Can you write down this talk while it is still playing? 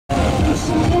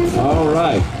All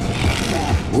right.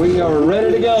 We are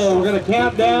ready to go. We're going to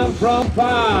count down from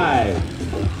 5,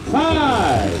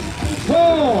 5,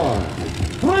 4,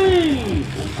 3,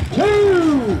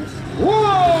 2,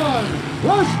 1.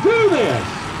 Let's do this.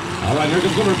 All right, here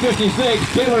comes number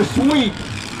 56, Taylor Sweet.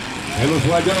 Taylor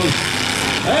Sweet goes.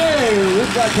 Hey,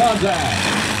 we've got contact.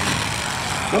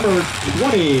 Number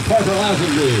 20, Parker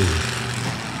Lazenby.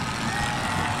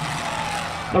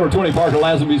 Number 20, Parker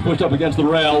Lazenby's pushed up against the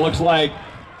rail. Looks like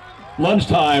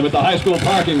lunchtime at the high school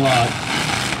parking lot.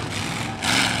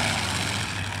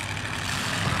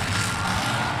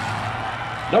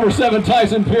 Number 7,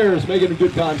 Tyson Pierce making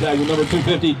good contact with number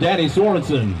 250, Danny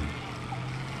Sorensen.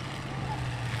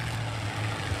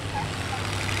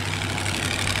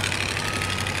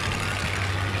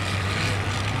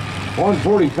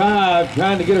 .145,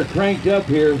 trying to get her cranked up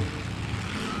here.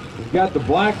 We've got the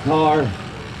black car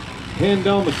pinned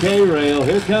on the K-rail.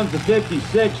 Here comes the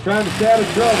 56, trying to stay out of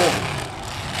trouble.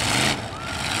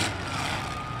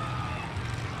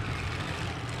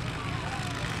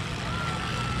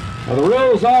 Now the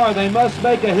rules are they must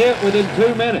make a hit within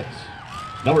 2 minutes.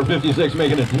 Number 56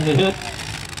 making a hit,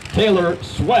 Taylor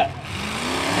Sweat.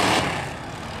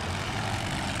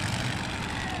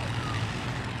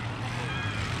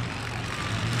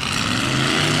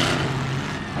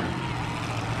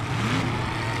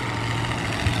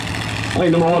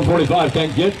 Lane number 145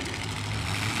 can't get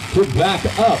to back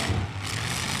up.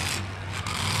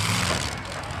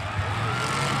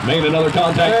 Making another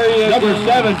contact. Number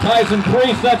 7, Tyson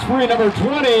Priest. That's free. Number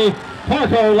 20,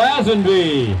 Parker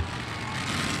Lazenby.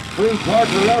 Free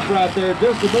Parker up right there.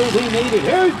 Just the move he needed.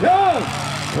 Here he comes.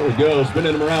 There we go.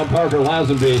 Spinning him around Parker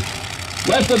Lazenby.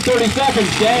 Less than 30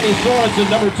 seconds. Danny Sorensen,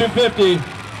 number 250.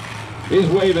 He's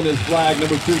waving his flag.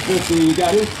 Number 250. You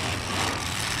got it.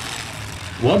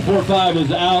 145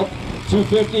 is out.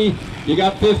 250. You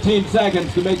got 15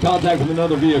 seconds to make contact with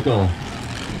another vehicle.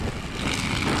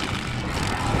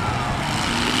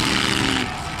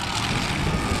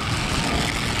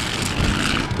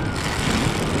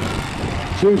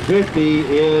 .250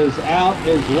 is out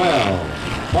as well.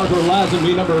 Parker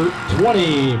Lazenby, number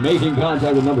 20, making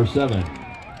contact with number 7,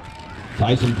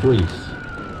 Tyson Priest.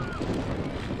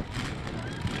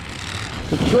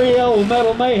 The trio of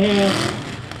Metal Mayhem.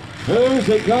 Who's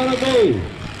it gonna be?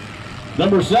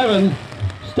 Number 7,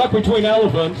 stuck between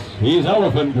elephants. He's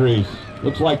Elephant Grease.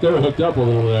 Looks like they're hooked up a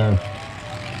little there.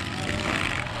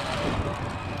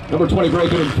 Number 20,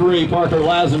 breaking in 3, Parker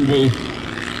Lazenby.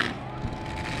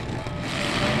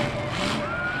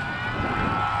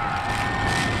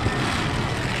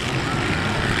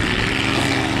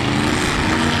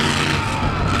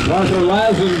 Parker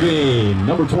Lazenby,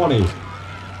 number 20.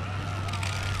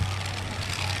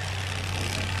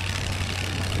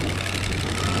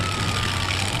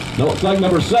 Looks like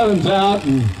number 7's out,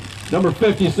 and number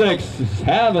 56 is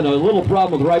having a little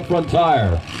problem with the right front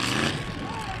tire.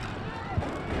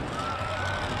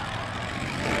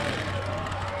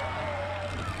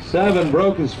 Seven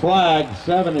broke his flag.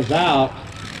 7 is out.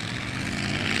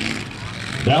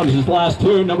 Down to his last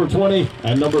 2, number 20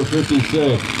 and number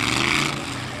 56.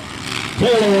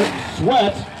 Taylor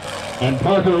Sweat and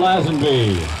Parker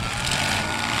Lazenby.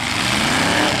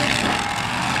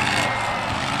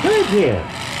 Big hit.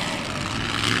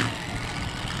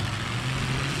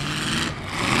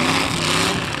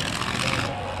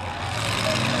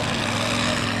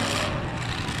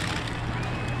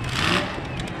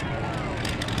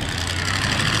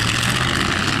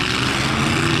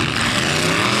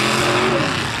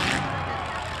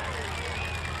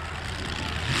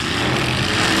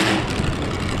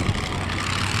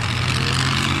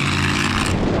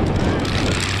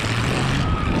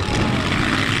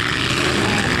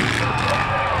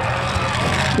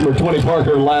 Number 20,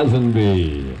 Parker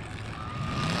Lazenby.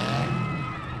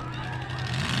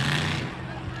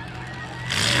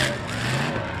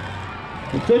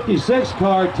 The 56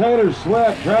 car, Taylor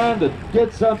Sweat, trying to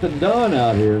get something done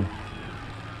out here.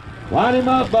 Line him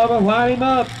up, Bubba, line him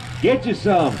up. Get you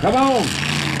some, come on.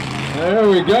 There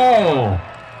we go.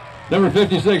 Number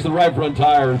 56, the right front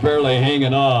tire is barely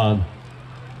hanging on.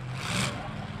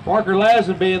 Parker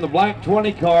Lazenby in the black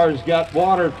 20 car has got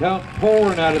water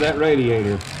pouring out of that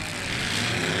radiator.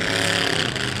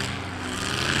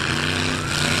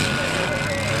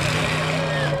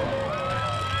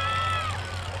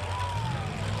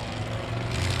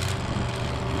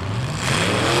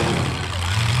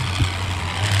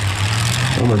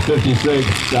 Number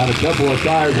 56 got a couple of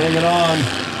tires hanging on.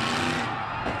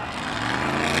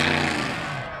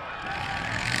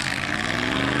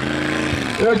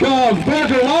 Here comes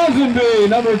Parker Lazenby,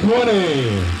 number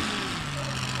 20.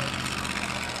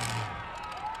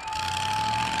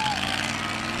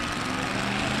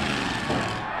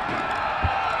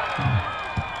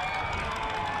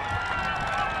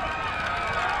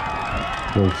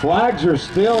 The flags are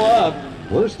still up.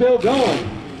 We're still going.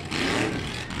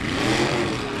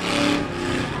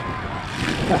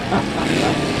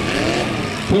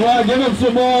 Come on, give him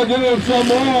some more, give him some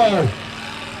more.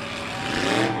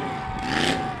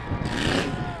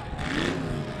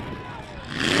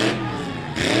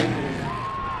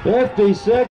 56.